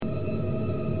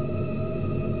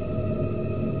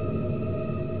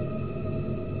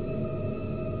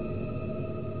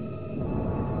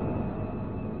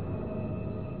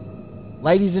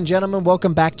Ladies and gentlemen,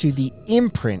 welcome back to the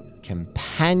Imprint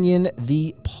Companion,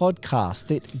 the podcast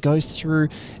that goes through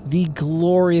the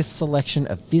glorious selection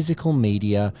of physical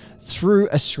media through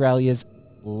Australia's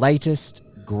latest,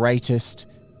 greatest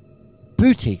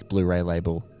boutique Blu-ray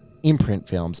label, Imprint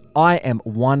Films. I am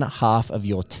one half of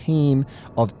your team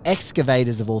of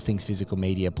excavators of all things physical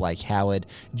media, Blake Howard.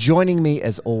 Joining me,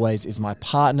 as always, is my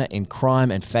partner in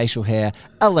crime and facial hair,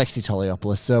 Alexi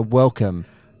Toliopoulos. Sir, welcome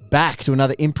back to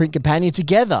another Imprint Companion.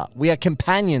 Together, we are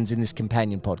companions in this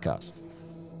companion podcast.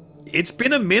 It's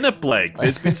been a minute, Blake.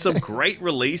 There's been some great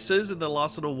releases in the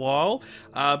last little while,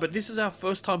 but this is our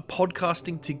first time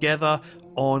podcasting together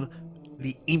on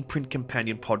the Imprint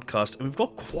Companion podcast, and we've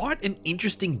got quite an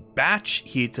interesting batch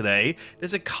here today.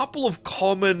 There's a couple of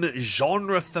common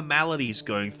genre themalities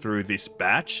going through this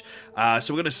batch,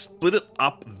 so we're going to split it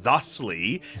up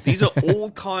thusly. These are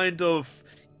all kind of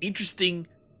interesting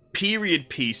period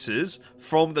pieces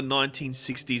from the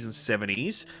 1960s and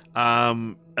 70s.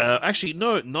 Actually,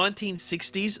 no,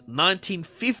 1960s,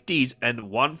 1950s, and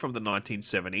one from the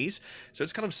 1970s. So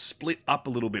it's kind of split up a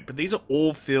little bit. But these are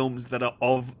all films that are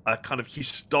of a kind of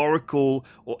historical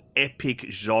or epic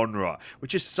genre,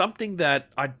 which is something that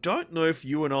I don't know if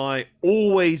you and I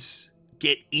always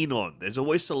get in on. There's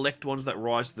always select ones that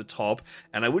rise to the top,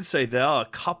 and I would say there are a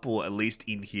couple at least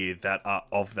in here that are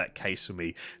of that case for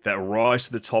me, that rise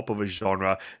to the top of a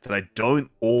genre that I don't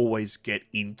always get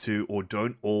into or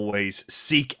don't always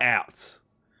seek out.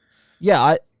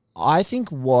 Yeah, I think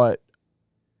what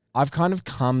I've kind of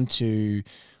come to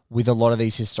with a lot of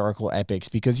these historical epics,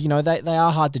 because, you know, they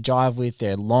are hard to jive with.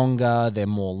 They're longer, they're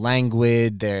more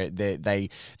languid, they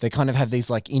kind of have these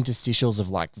like interstitials of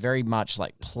like very much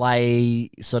like play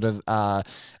sort of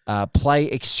play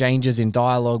exchanges in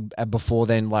dialogue before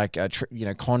then, like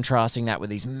contrasting that with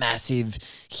these massive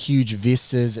huge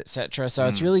vistas, etc. So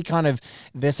it's really kind of,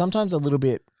 they're sometimes a little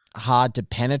bit hard to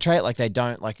penetrate, like they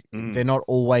don't like they're not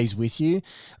always with you.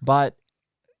 But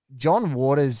John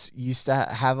Waters used to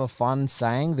have a fun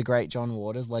saying, the great John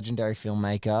Waters, legendary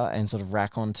filmmaker and sort of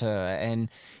raconteur, and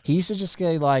he used to just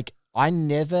go like, I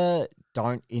never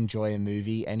don't enjoy a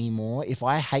movie anymore. If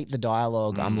I hate the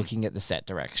dialogue, I'm looking at the set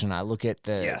direction. I look at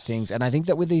the things. And I think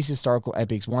that with these historical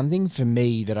epics, one thing for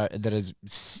me that has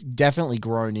definitely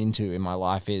grown into in my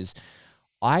life is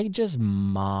I just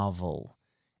marvel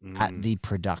at the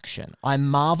production. I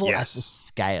marvel at the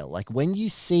scale. Like when you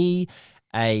see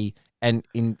and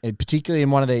particularly in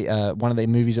one of the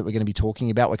movies that we're going to be talking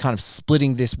about, we're kind of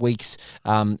splitting this week's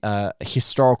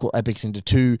historical epics into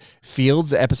two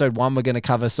fields. Episode 1, we're going to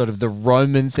cover sort of the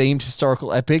Roman-themed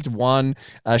historical epic, one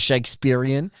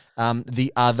Shakespearean,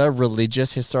 the other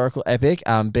religious historical epic,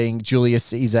 being Julius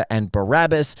Caesar and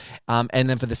Barabbas. And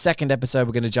then for the second episode,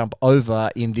 we're going to jump over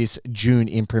in this June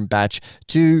imprint batch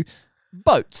to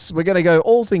boats. We're going to go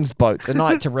all things boats. A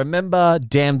Night to Remember,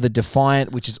 Damn the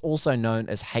Defiant, which is also known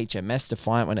as HMS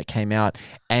Defiant when it came out,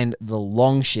 and The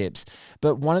Longships.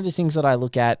 But one of the things that I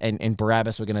look at, and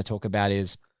Barabbas we're going to talk about,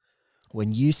 is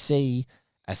when you see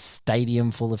a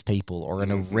stadium full of people or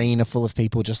an arena full of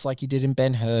people, just like you did in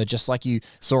Ben-Hur, just like you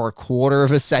saw a quarter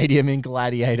of a stadium in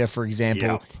Gladiator, for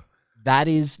example,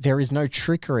 there is no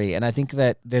trickery. And I think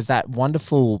that there's that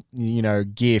wonderful,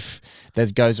 gif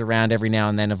that goes around every now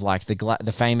and then of like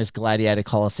the famous Gladiator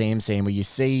Colosseum scene where you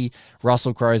see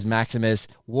Russell Crowe's Maximus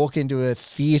walk into a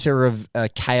theater of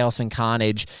chaos and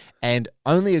carnage, and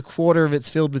only a quarter of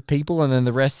it's filled with people, and then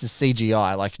the rest is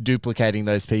CGI, like duplicating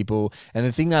those people. And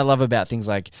the thing I love about things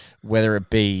like, whether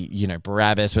it be,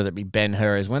 Barabbas, whether it be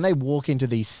Ben-Hur, is when they walk into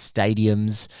these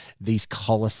stadiums, these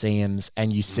Colosseums,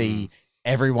 and you see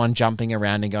everyone jumping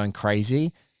around and going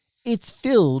crazy, it's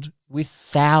filled with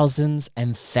thousands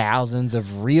and thousands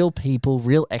of real people,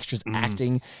 real extras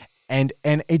acting. And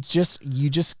it's just,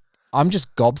 I'm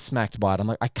just gobsmacked by it. I'm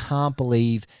like, I can't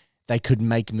believe they could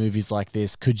make movies like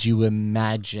this. Could you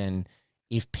imagine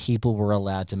if people were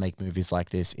allowed to make movies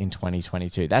like this in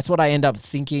 2022? That's what I end up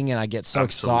thinking, and I get so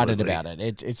excited about it.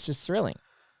 It's just thrilling.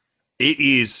 It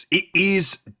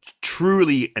is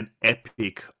truly an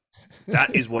epic.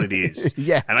 That is what it is.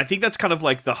 Yeah. And I think that's kind of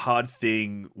like the hard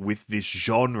thing with this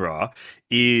genre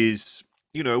is,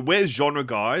 we're genre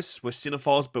guys, we're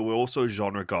cinephiles, but we're also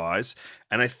genre guys.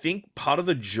 And I think part of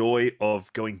the joy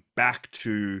of going back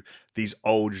to these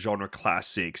old genre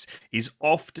classics is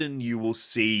often you will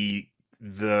see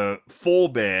the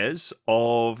forebears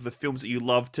of the films that you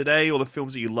love today or the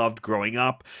films that you loved growing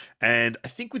up. And I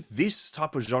think with this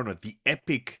type of genre, the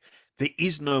epic, there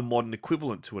is no modern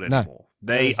equivalent to it anymore.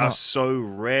 They are so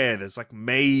rare. There's like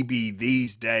maybe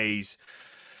these days,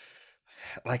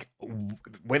 like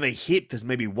when they hit, there's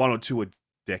maybe one or two a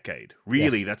decade.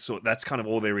 Really, Yes. that's kind of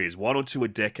all there is. One or two a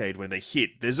decade when they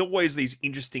hit. There's always these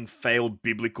interesting failed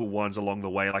biblical ones along the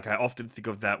way. Like I often think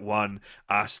of that one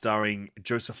starring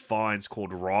Joseph Fiennes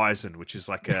called Risen, which is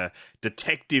like a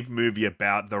detective movie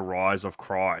about the rise of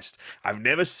Christ. I've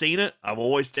never seen it. I'm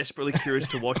always desperately curious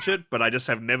to watch it, but I just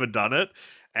have never done it.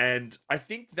 And I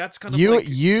think that's kind of like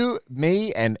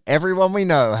Me, and everyone we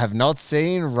know have not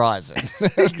seen Rising.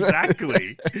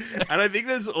 exactly. And I think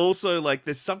there's also like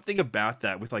there's something about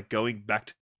that with like going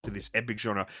back to this epic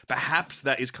genre. Perhaps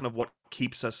that is kind of what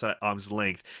keeps us at arm's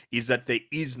length is that there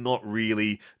is not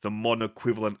really the modern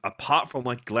equivalent apart from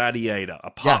like Gladiator, Yeah,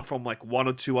 apart from like one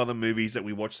or two other movies that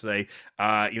we watched today.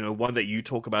 One that you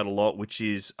talk about a lot, which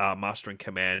is Master and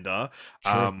Commander.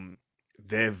 true.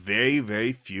 They're very,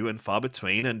 very few and far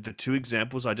between, and the two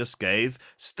examples I just gave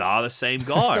star the same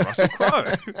guy, Russell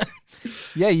Crowe.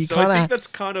 Yeah, you So I kind think of. that's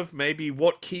kind of maybe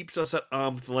what keeps us at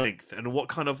arm's length and what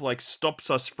kind of like stops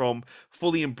us from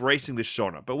fully embracing this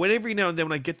genre. But when every now and then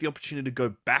when I get the opportunity to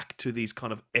go back to these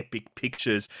kind of epic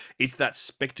pictures, it's that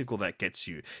spectacle that gets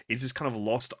you. It's this kind of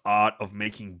lost art of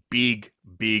making big,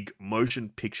 big motion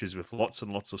pictures with lots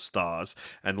and lots of stars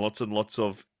and lots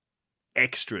of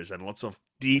extras and lots of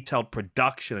detailed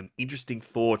production and interesting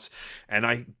thoughts. And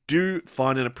I do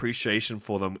find an appreciation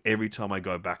for them every time I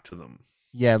go back to them.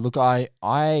 Yeah, look,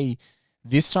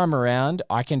 this time around,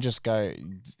 I can just go.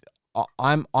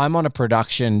 I'm on a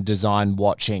production design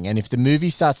watching, and if the movie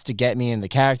starts to get me and the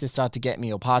characters start to get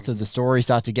me or parts of the story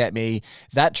start to get me,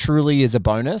 that truly is a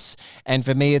bonus. And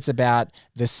for me, it's about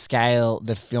the scale,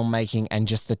 the filmmaking, and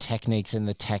just the techniques and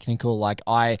the technical.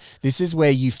 This is where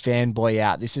you fanboy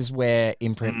out. This is where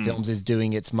Imprint Films is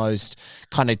doing its most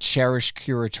kind of cherished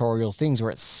curatorial things,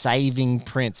 where it's saving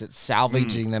prints, it's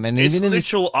salvaging them, and It's even in this.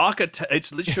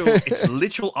 it's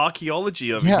literal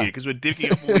archaeology over here because we're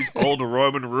digging up all these old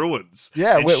Roman ruins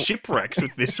Yeah, and shipwrecks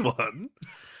with this one.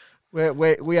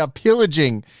 We are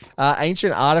pillaging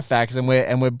ancient artifacts and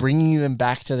we're bringing them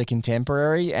back to the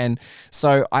contemporary. And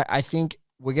so I think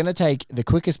we're going to take the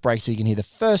quickest break so you can hear the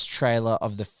first trailer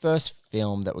of the first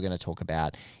film that we're going to talk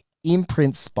about.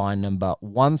 Imprint Spine number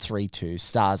 132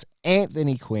 stars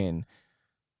Anthony Quinn,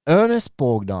 Ernest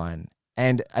Borgnine,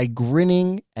 and a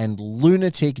grinning and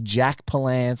lunatic Jack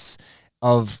Palance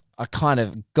of a kind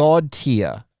of god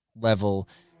tier level.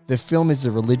 The film is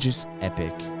the religious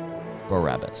epic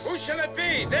Barabbas. Who shall it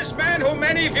be? This man who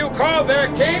many of you call their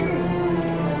king?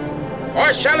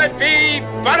 Or shall it be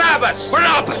Barabbas?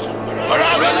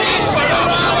 Barabbas!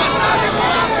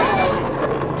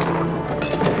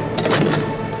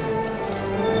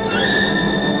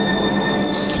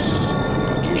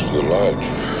 Not used to the lodge.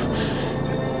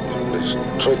 These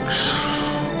tricks.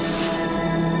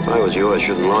 If I was you, I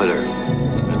shouldn't loiter.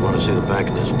 I'd want to see the back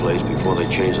of this place before they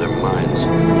change their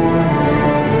minds.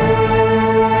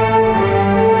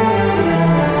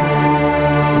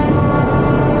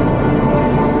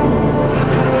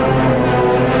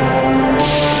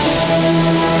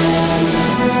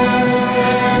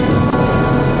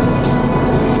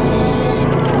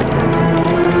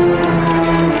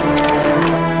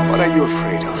 What are you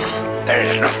afraid of?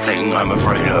 There's nothing I'm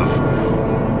afraid of.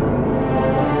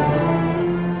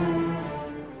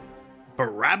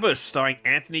 Barabbas, starring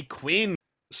Anthony Quinn,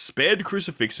 spared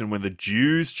crucifixion when the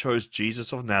Jews chose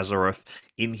Jesus of Nazareth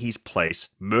in his place.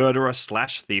 Murderer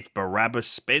slash thief, Barabbas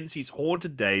spends his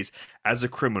haunted days as a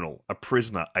criminal, a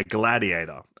prisoner, a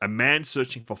gladiator, a man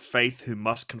searching for faith who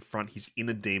must confront his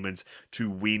inner demons to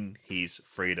win his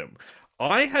freedom.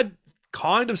 I had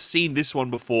kind of seen this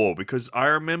one before because I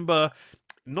remember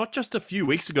not just a few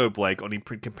weeks ago, Blake, on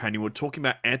Imprint Companion, we were talking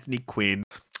about Anthony Quinn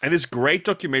and this great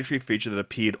documentary feature that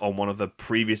appeared on one of the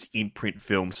previous Imprint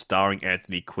films starring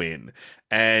Anthony Quinn.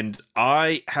 And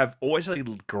I have always had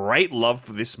a great love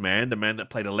for this man, the man that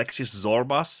played Alexius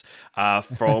Zorbas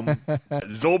from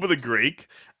Zorba the Greek.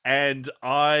 And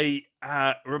I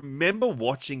remember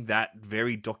watching that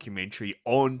very documentary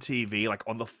on TV, like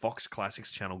on the Fox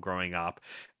Classics channel growing up.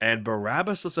 And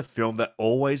Barabbas was a film that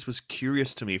always was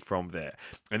curious to me from there.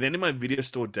 And then in my video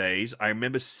store days, I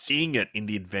remember seeing it in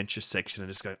the adventure section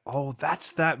and just going, oh,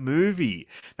 that's that movie.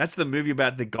 That's the movie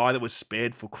about the guy that was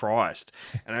spared for Christ.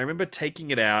 And I remember taking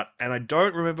it out, and I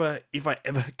don't remember if I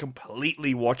ever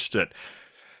completely watched it.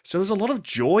 So there's a lot of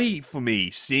joy for me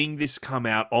seeing this come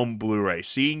out on Blu-ray,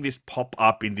 seeing this pop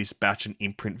up in this batch and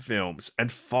Imprint films,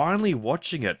 and finally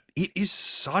watching it. It is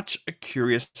such a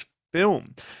curious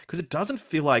film because it doesn't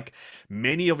feel like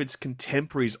many of its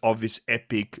contemporaries of this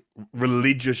epic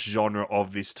religious genre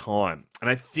of this time. And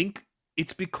I think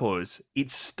it's because it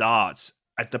starts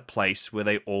at the place where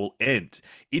they all end.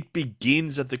 It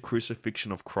begins at the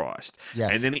crucifixion of Christ. Yes.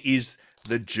 And then it is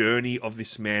the journey of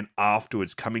this man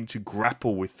afterwards, coming to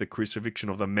grapple with the crucifixion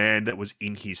of the man that was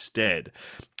in his stead,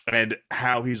 and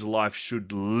how his life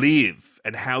should live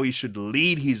and how he should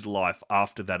lead his life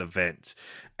after that event.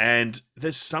 And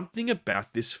there's something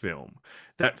about this film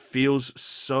that feels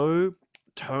so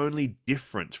tonally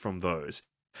different from those.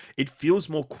 It feels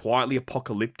more quietly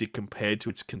apocalyptic compared to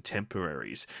its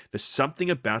contemporaries. There's something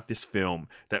about this film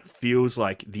that feels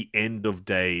like the end of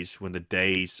days, when the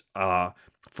days are,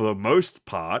 for the most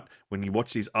part, when you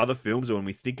watch these other films or when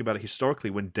we think about it historically,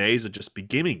 when days are just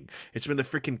beginning. It's when the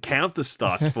freaking counter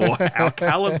starts for our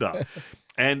calendar.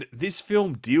 And this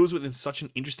film deals with it in such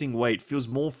an interesting way. It feels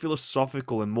more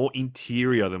philosophical and more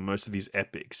interior than most of these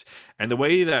epics. And the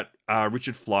way that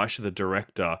Richard Fleischer, the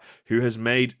director, who has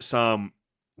made some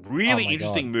really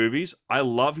interesting movies. I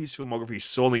love his filmography.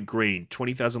 Soylent Green,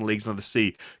 20,000 Leagues Under the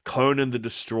Sea, Conan the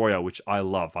Destroyer, which I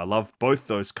love. I love both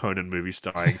those Conan movies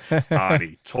starring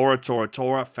Arnie.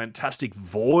 Tora, fantastic.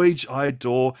 Voyage, I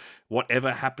adore.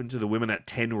 Whatever Happened to the Women at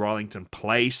 10 Rylington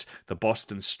Place, The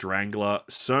Boston Strangler.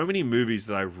 So many movies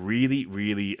that I really,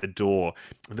 really adore.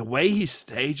 And the way he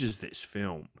stages this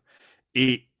film,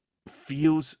 it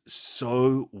feels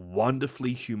so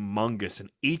wonderfully humongous,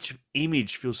 and each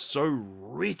image feels so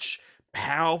rich,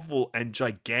 powerful, and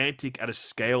gigantic at a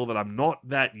scale that I'm not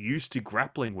that used to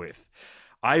grappling with.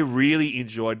 I really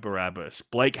enjoyed Barabbas.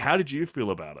 Blake, how did you feel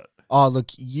about it? Oh,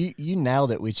 look, you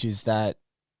nailed it, which is that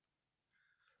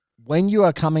when you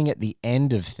are coming at the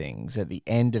end of things, at the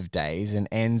end of days, and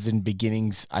ends and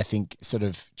beginnings, I think sort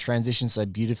of transition so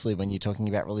beautifully when you're talking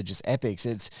about religious epics.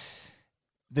 It's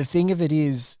the thing of it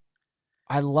is,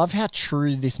 I love how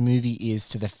true this movie is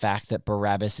to the fact that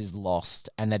Barabbas is lost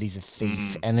and that he's a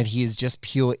thief and that he is just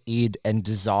pure id and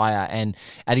desire. And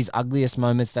at his ugliest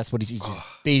moments, that's what he's just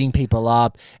beating people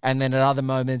up. And then at other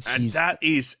moments, and that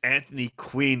is Anthony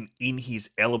Quinn in his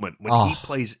element. When he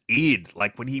plays id,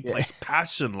 like when he plays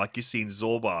passion, like you see in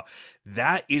Zorba,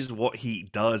 that is what he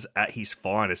does at his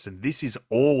finest. And this is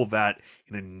all that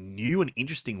in a new and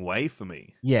interesting way for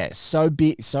me. Yeah, so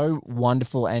big, so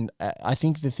wonderful. And I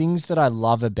think the things that I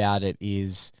love about it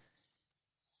is,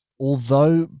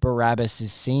 although Barabbas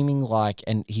is seeming like,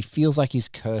 and he feels like he's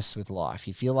cursed with life.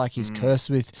 He feels like he's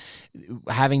cursed with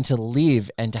having to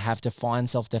live and to have to find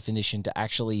self-definition to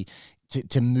actually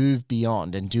to move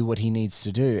beyond and do what he needs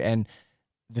to do. And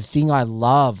the thing I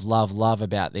love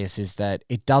about this is that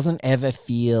it doesn't ever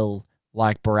feel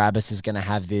like Barabbas is going to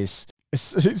have this.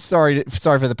 Sorry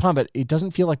for the pun, but it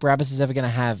doesn't feel like Barabbas is ever going to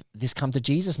have this come to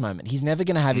Jesus moment. He's never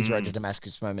going to have his road to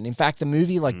Damascus moment. In fact, the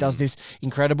movie does this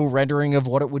incredible rendering of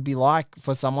what it would be like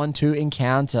for someone to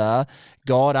encounter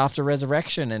God after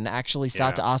resurrection and actually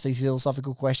start to ask these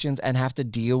philosophical questions and have to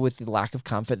deal with the lack of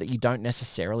comfort that you don't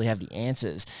necessarily have the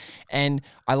answers. And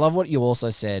I love what you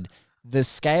also said. The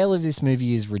scale of this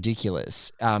movie is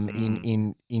ridiculous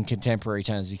in contemporary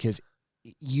terms, because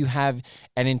you have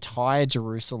an entire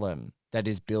Jerusalem that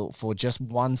is built for just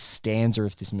one stanza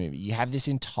of this movie. You have this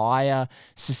entire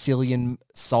Sicilian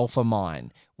sulfur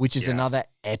mine, which is another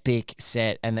epic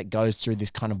set, and that goes through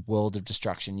this kind of world of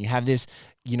destruction. You have this,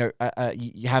 you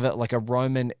have it like a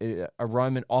Roman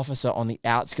officer on the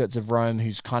outskirts of Rome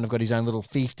who's kind of got his own little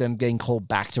fiefdom being called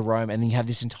back to Rome, and then you have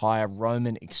this entire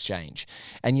Roman exchange,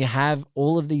 and you have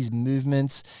all of these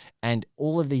movements and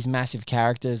all of these massive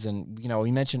characters. And we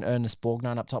mentioned Ernest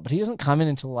Borgnine up top, but he doesn't come in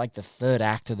until like the third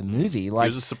act of the movie. Like,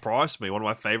 he was a surprise to me, one of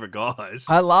my favorite guys.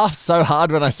 I laughed so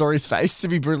hard when I saw his face, to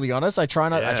be brutally honest. I try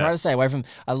to stay away from.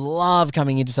 I love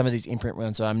coming into some of these imprint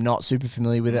ones, so I'm not super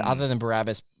familiar with it, other than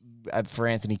Barabbas for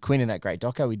Anthony Quinn in that great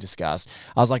doco we discussed.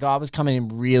 I was like, I was coming in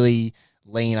really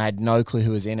lean. I had no clue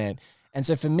who was in it. And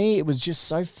so for me, it was just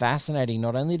so fascinating,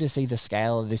 not only to see the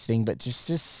scale of this thing, but just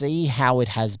to see how it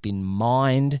has been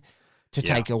mined to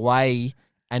take away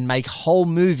and make whole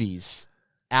movies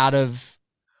out of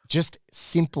just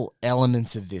simple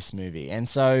elements of this movie. And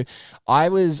so I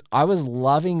was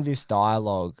loving this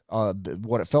dialogue,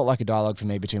 what it felt like a dialogue for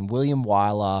me between William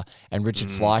Wyler and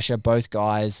Richard Fleischer. Both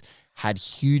guys had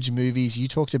huge movies. You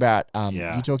talked about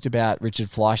Richard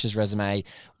Fleischer's resume.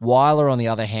 Wyler, on the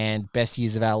other hand, Best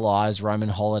Years of Our Lives, Roman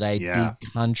Holiday,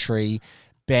 Big Country,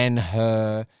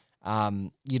 Ben-Hur.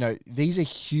 These are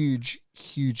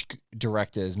huge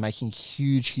directors making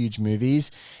huge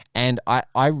movies. And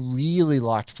I really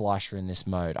liked Fleischer in this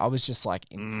mode. I was just like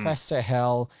impressed to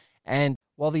hell. And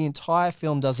while the entire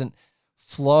film doesn't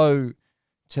flow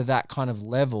to that kind of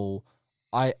level,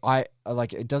 I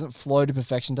like, it doesn't flow to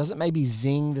perfection, doesn't maybe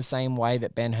zing the same way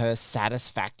that Ben-Hur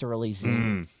satisfactorily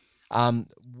zinged.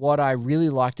 What I really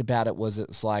liked about it was,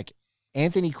 it's like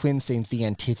Anthony Quinn seems the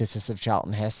antithesis of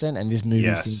Charlton Heston, and this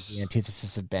movie seems the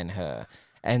antithesis of Ben-Hur.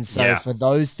 And so for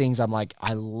those things, I'm like,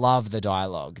 I love the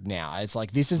dialogue now. It's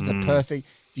like, this is the perfect,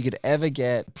 if you could ever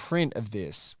get print of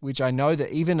this, which I know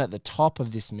that even at the top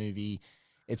of this movie,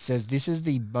 it says this is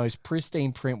the most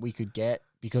pristine print we could get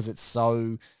because it's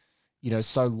so,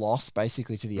 so lost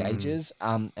basically to the ages.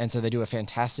 And so they do a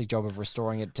fantastic job of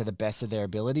restoring it to the best of their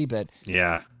ability. But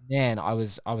man, I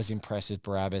was impressed with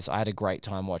Barabbas. I had a great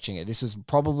time watching it. This was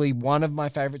probably one of my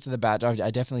favorites of the batch.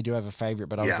 I definitely do have a favorite,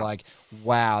 but I was like,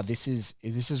 wow, this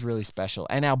is really special.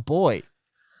 And our boy,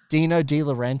 Dino De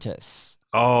Laurentiis.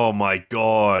 Oh my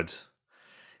God.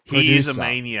 He is a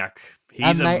maniac.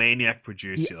 He's a maniac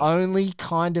producer. The only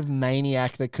kind of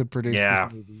maniac that could produce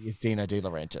this movie is Dino De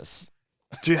Laurentiis.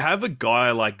 To have a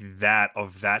guy like that,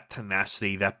 of that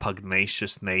tenacity, that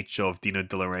pugnacious nature of Dino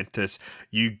De Laurentiis,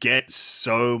 you get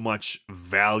so much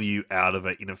value out of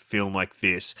it in a film like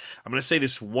this. I'm going to say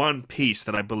this one piece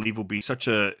that I believe will be such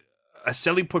a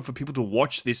selling point for people to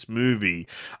watch this movie.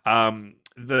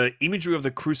 The imagery of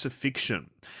the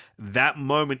crucifixion, that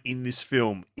moment in this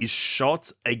film is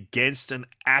shot against an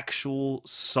actual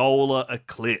solar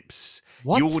eclipse.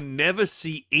 What? You will never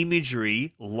see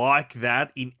imagery like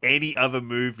that in any other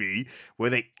movie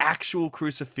where the actual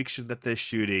crucifixion that they're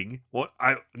shooting,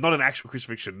 not an actual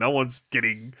crucifixion, no one's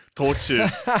getting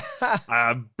tortured,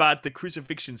 but the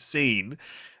crucifixion scene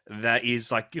that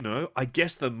is like, I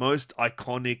guess the most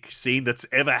iconic scene that's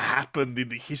ever happened in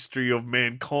the history of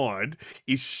mankind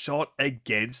is shot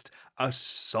against a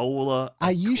solar eclipse.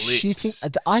 Are you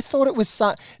shitting? I thought it was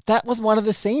that was one of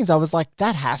the scenes. I was like,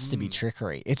 that has to be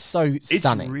trickery. It's so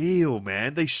stunning. It's real,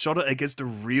 man. They shot it against a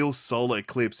real solar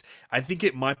eclipse. I think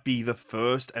it might be the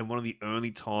first and one of the only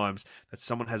times that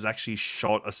someone has actually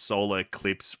shot a solar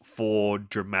eclipse for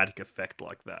dramatic effect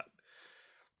like that.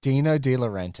 Dino De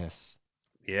Laurentiis.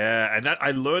 Yeah, and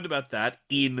I learned about that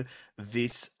in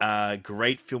this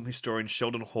great film historian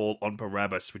Sheldon Hall on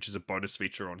Barabbas, which is a bonus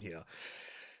feature on here.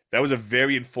 That was a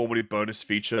very informative bonus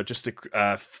feature, just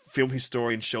a film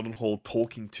historian Sheldon Hall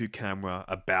talking to camera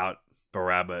about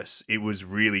Barabbas. It was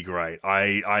really great.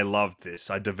 I loved this.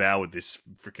 I devoured this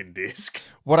freaking disc.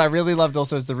 What I really loved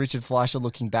also is the Richard Fleischer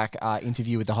looking back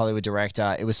interview with the Hollywood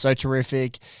director. It was so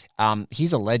terrific.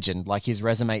 He's a legend. Like, his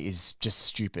resume is just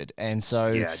stupid. And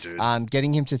so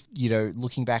getting him to,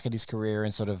 looking back at his career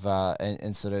and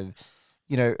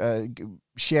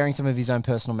sharing some of his own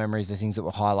personal memories, the things that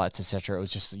were highlights, etc. It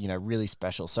was just, really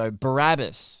special. So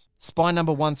Barabbas, Spy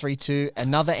number 132,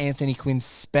 another Anthony Quinn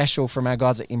special from our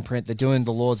guys at Imprint. They're doing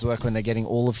the Lord's work when they're getting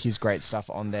all of his great stuff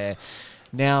on there.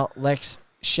 Now, Lex,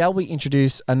 shall we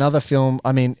introduce another film?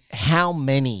 I mean, how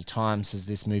many times has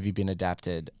this movie been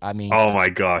adapted? I mean, oh my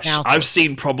gosh. I've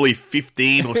seen probably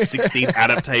 15 or 16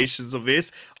 adaptations of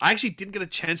this. I actually didn't get a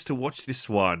chance to watch this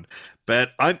one,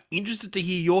 but I'm interested to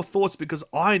hear your thoughts because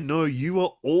I know you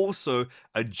are also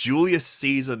a Julius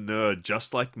Caesar nerd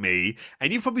just like me,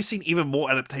 and you've probably seen even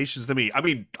more adaptations than me. I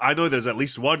mean, I know there's at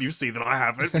least one you've seen that I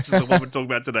haven't, which is the one we're talking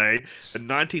about today, the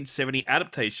 1970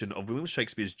 adaptation of William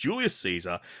Shakespeare's Julius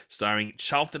Caesar, starring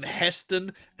Charlton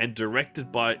Heston and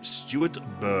directed by Stuart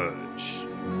Burge.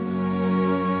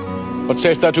 What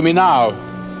sayest thou to me now?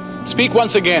 Speak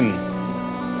once again.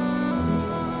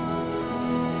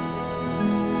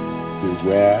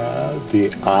 Beware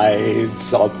the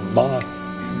Ides of March.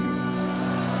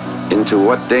 Into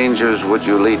what dangers would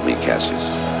you lead me, Cassius,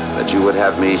 that you would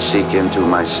have me seek into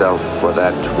myself for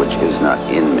that which is not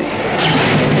in me?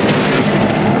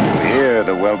 Here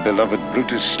the well-beloved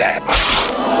Brutus stabbed.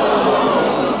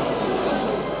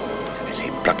 As he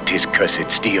plucked his cursed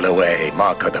steel away,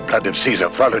 Marco, the blood of Caesar,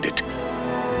 followed it.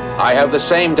 I have the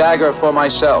same dagger for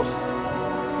myself,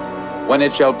 when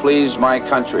it shall please my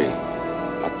country.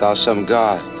 Art thou some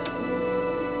god,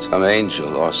 some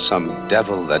angel, or some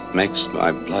devil that makes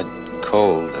my blood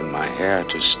cold and my hair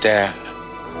to stare?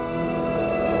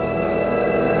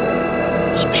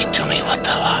 Speak to me what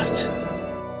thou art.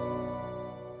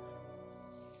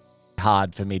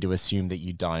 Hard for me to assume that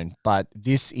you don't, but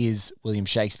this is William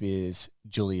Shakespeare's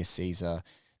Julius Caesar.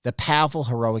 The powerful,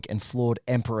 heroic, and flawed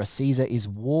Emperor Caesar is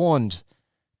warned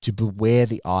to beware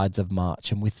the Ides of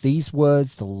March. And with these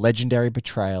words, the legendary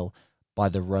betrayal by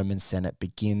the Roman Senate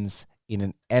begins in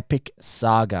an epic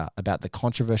saga about the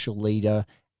controversial leader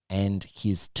and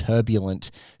his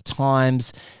turbulent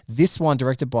times. This one,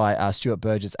 directed by Stuart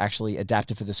Burgess, actually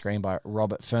adapted for the screen by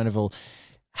Robert Furnivall,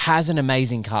 has an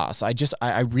amazing cast.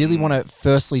 I really want to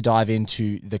firstly dive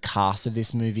into the cast of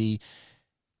this movie.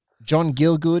 John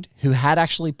Gielgud, who had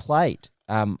actually played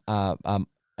in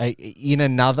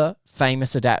another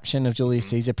famous adaptation of Julius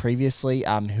Caesar previously,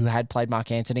 who had played Mark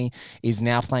Antony, is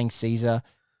now playing Caesar.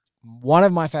 one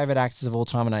of my favorite actors of all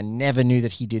time, and I never knew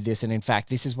that he did this. And in fact,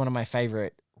 this is one of my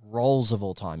favorite roles of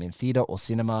all time in theater or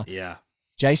cinema. Yeah.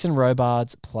 Jason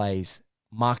Robards plays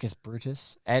Marcus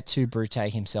Brutus, et tu, Brute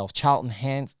himself. Charlton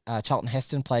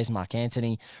Heston plays Mark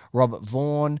Antony. Robert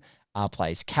Vaughn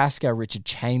plays Casca. Richard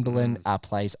Chamberlain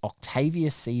plays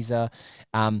Octavius Caesar.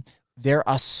 There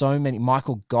are so many.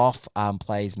 Michael Goff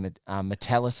plays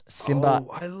Metellus Simba.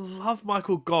 Oh, I love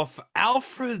Michael Goff.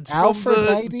 Alfred Alfred, from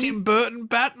the baby. Tim Burton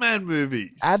Batman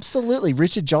movies. Absolutely.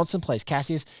 Richard Johnson plays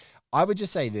Cassius. I would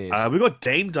just say this. We got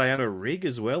Dame Diana Rigg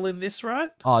as well in this, right?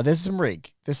 Oh, there's some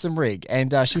Rigg.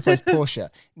 And she plays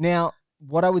Portia. Now,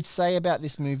 what I would say about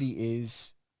this movie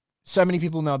is so many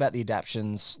people know about the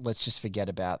adaptions. Let's just forget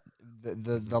about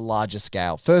the larger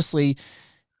scale. Firstly,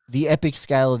 the epic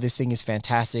scale of this thing is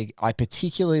fantastic. I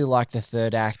particularly like the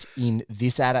third act in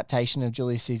this adaptation of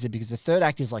Julius Caesar because the third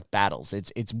act is like battles.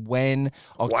 It's when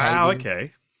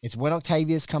It's when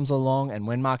Octavius comes along and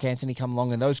when Mark Antony come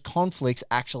along, and those conflicts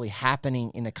actually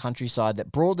happening in a countryside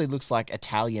that broadly looks like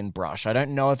Italian brush. I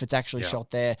don't know if it's actually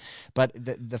shot there, but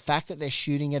the fact that they're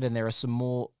shooting it and there are some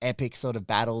more epic sort of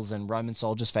battles and Roman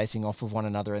soldiers facing off with one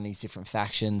another in these different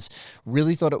factions,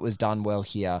 really thought it was done well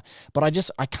here. But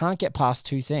I can't get past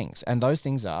two things, and those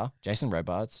things are Jason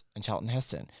Robards and Charlton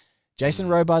Heston. Jason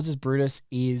Robards as Brutus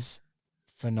is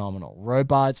phenomenal.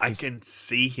 I can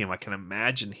see him. I can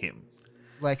imagine him.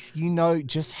 Lex, you know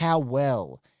just how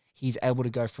well he's able to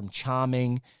go from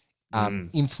charming,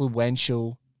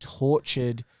 influential,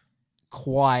 tortured,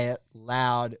 quiet,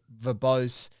 loud,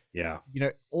 verbose. Yeah. You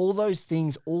know, all those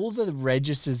things, all the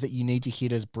registers that you need to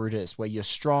hit as Brutus, where you're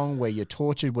strong, where you're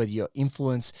tortured, where you're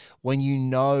influenced, when you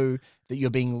know that you're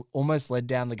being almost led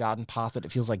down the garden path, but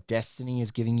it feels like destiny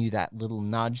is giving you that little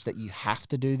nudge that you have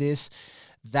to do this.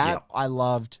 That I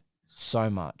loved so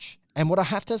much. And what I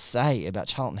have to say about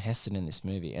Charlton Heston in this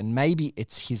movie, and maybe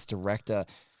it's his director,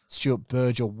 Stuart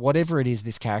Burge, or whatever it is,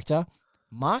 this character,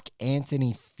 Mark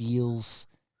Antony feels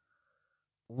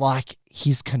like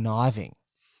he's conniving.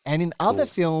 And in other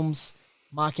films,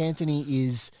 Mark Antony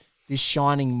is this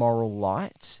shining moral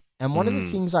light. And one of the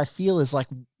things I feel is like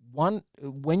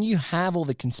when you have all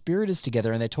the conspirators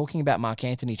together and they're talking about Mark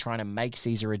Antony trying to make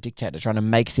Caesar a dictator, trying to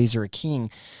make Caesar a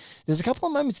king, there's a couple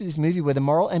of moments in this movie where the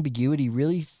moral ambiguity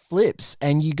really flips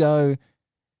and you go,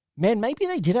 man, maybe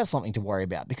they did have something to worry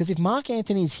about, because if Mark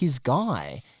Antony is his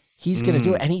guy, he's going to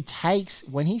do it. And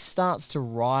when he starts to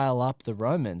rile up the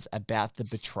Romans about the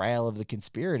betrayal of the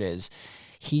conspirators,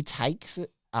 he takes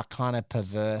a kind of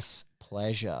perverse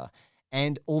pleasure.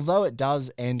 And although it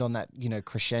does end on that,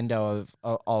 crescendo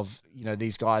of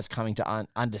these guys coming to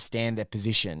understand their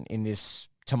position in this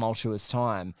tumultuous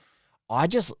time,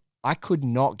 I could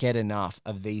not get enough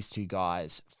of these two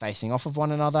guys facing off of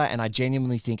one another, and I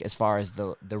genuinely think, as far as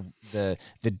the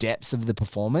depths of the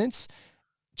performance,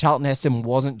 Charlton Heston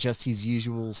wasn't just his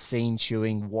usual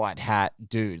scene-chewing white hat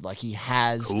dude. Like, he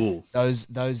has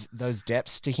those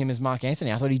depths to him as Mark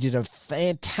Antony. I thought he did a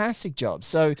fantastic job.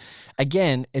 So,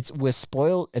 again, we're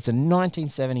spoiled. It's a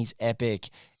 1970s epic.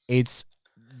 It's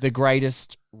the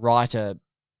greatest writer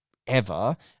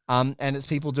ever. And it's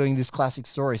people doing this classic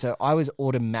story. So I was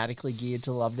automatically geared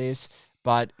to love this,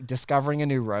 but discovering a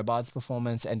new Robards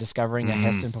performance and discovering a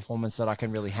Heston performance that I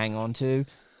can really hang on to,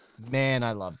 man,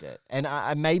 I loved it. And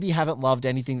I maybe haven't loved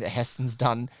anything that Heston's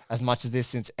done as much as this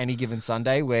since Any Given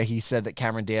Sunday, where he said that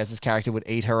Cameron Diaz's character would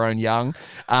eat her own young.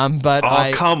 Come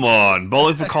on.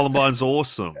 Bowling for Columbine's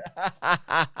awesome.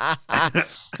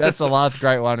 That's the last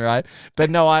great one, right?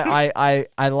 But no, I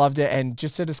loved it. And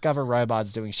just to discover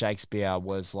Robards doing Shakespeare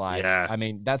was like, I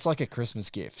mean, that's like a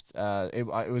Christmas gift. It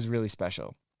was really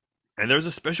special. And there's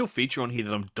a special feature on here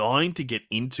that I'm dying to get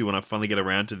into when I finally get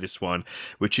around to this one,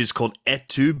 which is called Et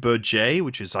tu, Berger,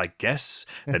 which is, I guess,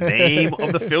 the name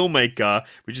of the filmmaker,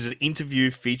 which is an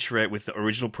interview featurette with the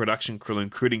original production crew,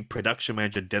 including production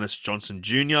manager Dennis Johnson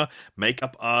Jr.,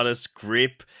 makeup artist,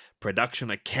 grip, production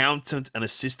accountant, and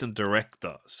assistant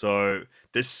director. So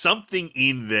there's something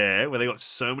in there where they got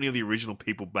so many of the original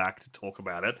people back to talk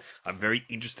about it. I'm very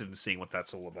interested in seeing what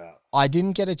that's all about. I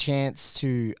didn't get a chance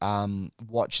to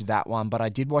watch that one, but I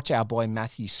did watch our boy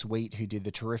Matthew Sweet, who did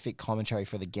the terrific commentary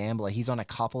for The Gambler. He's on a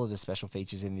couple of the special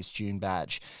features in this June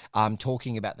batch,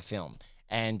 talking about the film.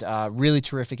 And really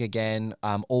terrific again,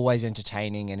 always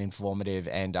entertaining and informative.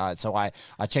 And so I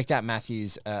checked out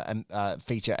Matthew's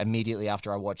feature immediately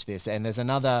after I watched this. And there's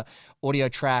another audio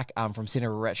track from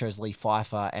Cinema Retro's Lee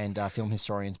Pfeiffer and film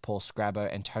historians Paul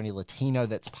Scrabo and Tony Latino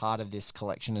that's part of this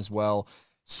collection as well.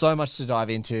 So much to dive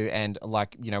into, and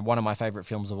one of my favorite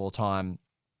films of all time.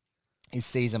 is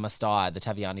Caesar Must Die, the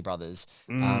Taviani brothers,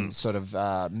 sort of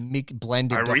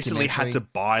blended I documentary. recently had to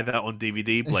buy that on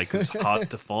DVD, Blake, 'cause it's hard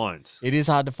to find. It is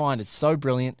hard to find. It's so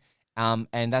brilliant.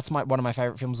 And that's one of my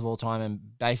favorite films of all time.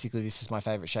 And basically, this is my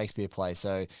favorite Shakespeare play.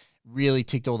 So really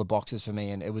ticked all the boxes for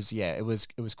me. And it was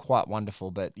quite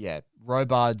wonderful. But yeah,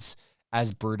 Robards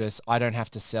as Brutus. I don't have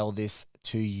to sell this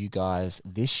to you guys.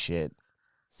 This shit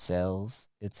sells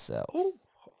itself.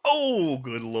 Oh,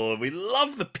 good Lord. We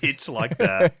love the pitch like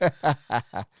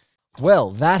that.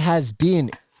 Well, that has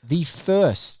been the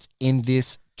first in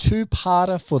this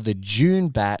two-parter for the June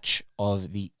batch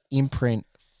of the Imprint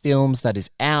films that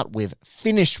is out. We've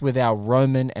finished with our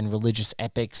Roman and religious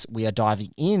epics. We are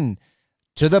diving in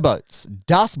to the boats.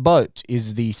 Das Boot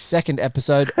is the second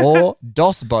episode, or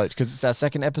Dos Boot, because it's our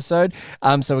second episode.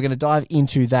 So we're going to dive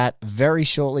into that very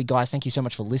shortly. Guys, thank you so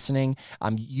much for listening.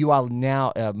 You are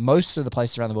now, most of the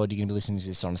places around the world, you're going to be listening to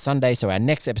this on a Sunday. So our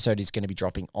next episode is going to be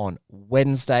dropping on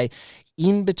Wednesday.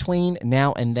 In between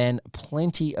now and then,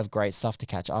 plenty of great stuff to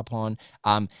catch up on.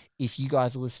 If you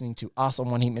guys are listening to us on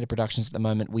One Heat Minute Productions at the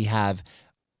moment, we have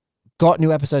got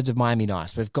new episodes of Miami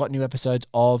Nice. We've got new episodes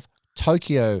of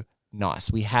Tokyo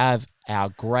Nice. We have our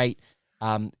great,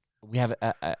 we have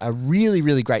a really,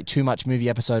 really great Too Much movie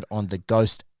episode on The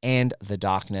Ghost and the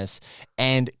Darkness.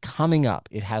 And coming up,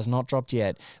 it has not dropped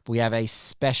yet, but we have a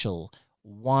special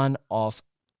one-off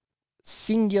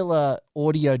singular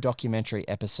audio documentary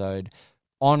episode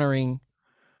honoring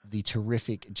the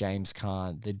terrific James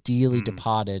Caan, the dearly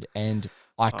departed and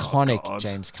iconic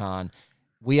James Caan.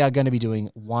 We are going to be doing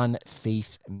One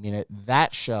Thief Minute.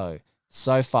 That show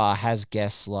so far has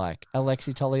guests like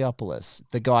Alexi Toliopoulos,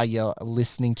 the guy you're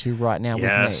listening to right now with me.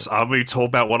 Yes, I'm going to talk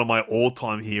about one of my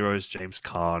all-time heroes, James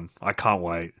Caan. I can't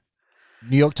wait.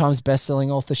 New York Times bestselling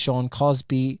author Sean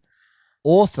Cosby,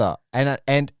 author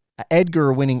and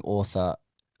Edgar-winning author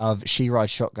of She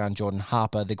Rides Shotgun, Jordan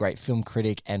Harper, the great film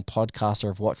critic and podcaster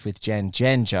of Watch with Jen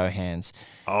Johans.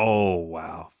 Oh,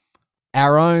 wow.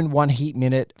 Our own One Heat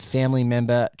Minute family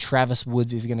member, Travis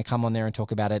Woods, is going to come on there and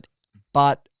talk about it.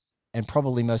 But, and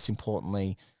probably most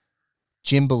importantly,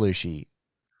 Jim Belushi,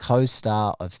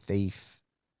 co-star of Thief,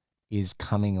 is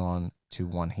coming on to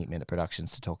One Heat Minute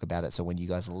Productions to talk about it. So when you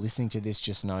guys are listening to this,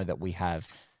 just know that we have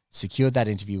secured that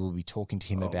interview. We'll be talking to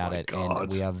him about it. God.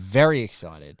 And we are very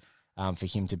excited for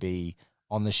him to be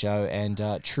on the show.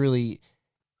 And truly,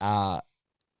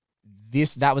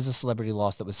 that was a celebrity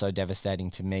loss that was so devastating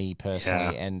to me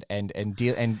personally. Yeah.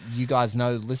 And you guys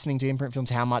know, listening to Imprint Films,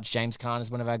 how much James Caan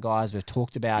is one of our guys. We've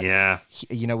talked about,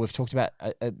 we've talked about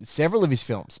several of his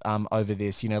films over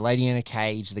this, Lady in a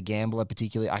Cage, The Gambler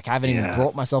particularly. I haven't even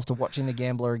brought myself to watching The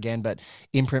Gambler again, but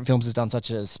Imprint Films has done such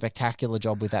a spectacular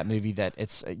job with that movie that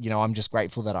it's, I'm just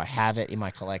grateful that I have it in my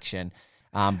collection.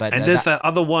 But there's that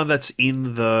other one that's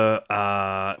in the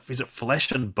is it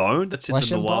Flesh and Bone? That's in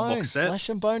the Noir box set. Flesh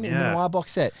and Bone in the Noir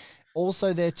box set.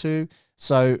 Also there too.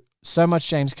 So much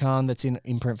James Caan that's in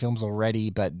Imprint Films already,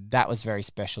 but that was very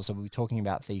special. So we'll be talking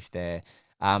about Thief there.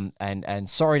 And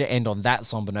sorry to end on that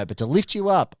somber note, but to lift you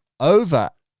up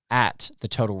over at the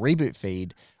Total Reboot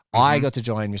feed, I got to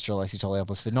join Mr. Alexi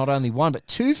Toliopoulos for not only one, but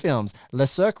two films, Le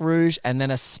Cercle Rouge, and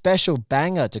then a special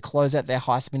banger to close out their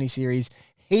heist miniseries,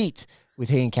 Heat, with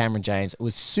he and Cameron James. It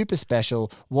was super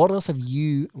special. What else have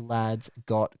you lads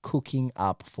got cooking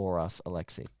up for us,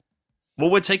 Alexi?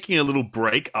 Well, we're taking a little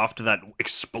break after that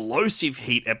explosive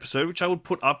Heat episode, which I would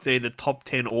put up there, the top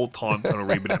 10 all-time Total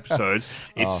Reboot episodes.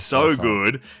 It's so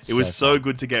good. It was so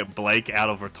good to get Blake out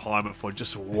of retirement for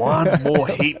just one more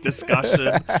Heat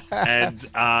discussion. And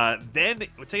then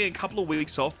we're taking a couple of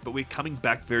weeks off, but we're coming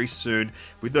back very soon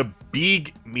with a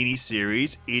big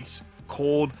mini-series. It's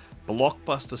called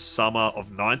Blockbuster Summer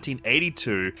of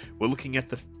 1982. We're looking at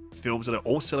the films that are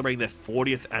all celebrating their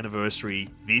 40th anniversary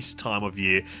this time of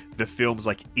year. The films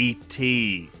like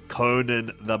E.T.,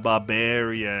 Conan the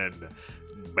Barbarian,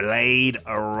 Blade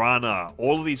Runner,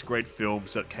 all of these great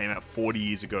films that came out 40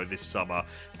 years ago this summer.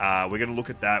 We're going to look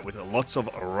at that with lots of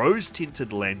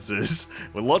rose-tinted lenses,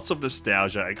 with lots of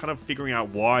nostalgia, and kind of figuring out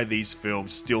why these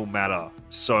films still matter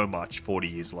so much 40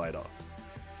 years later.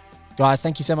 Guys,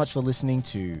 thank you so much for listening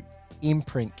to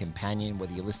Imprint Companion,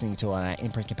 whether you're listening to our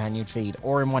Imprint Companion feed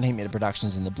or in One Heat Minute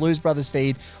Productions in the Blues Brothers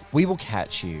feed. We will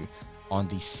catch you on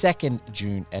the 2nd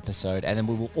June episode, and then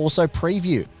we will also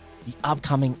preview the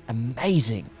upcoming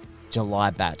amazing July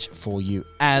batch for you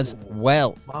as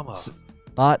well. Mama.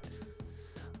 But,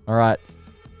 all right,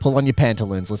 pull on your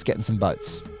pantaloons. Let's get in some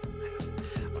boats.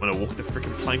 I'm going to walk the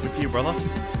freaking plank with you, brother.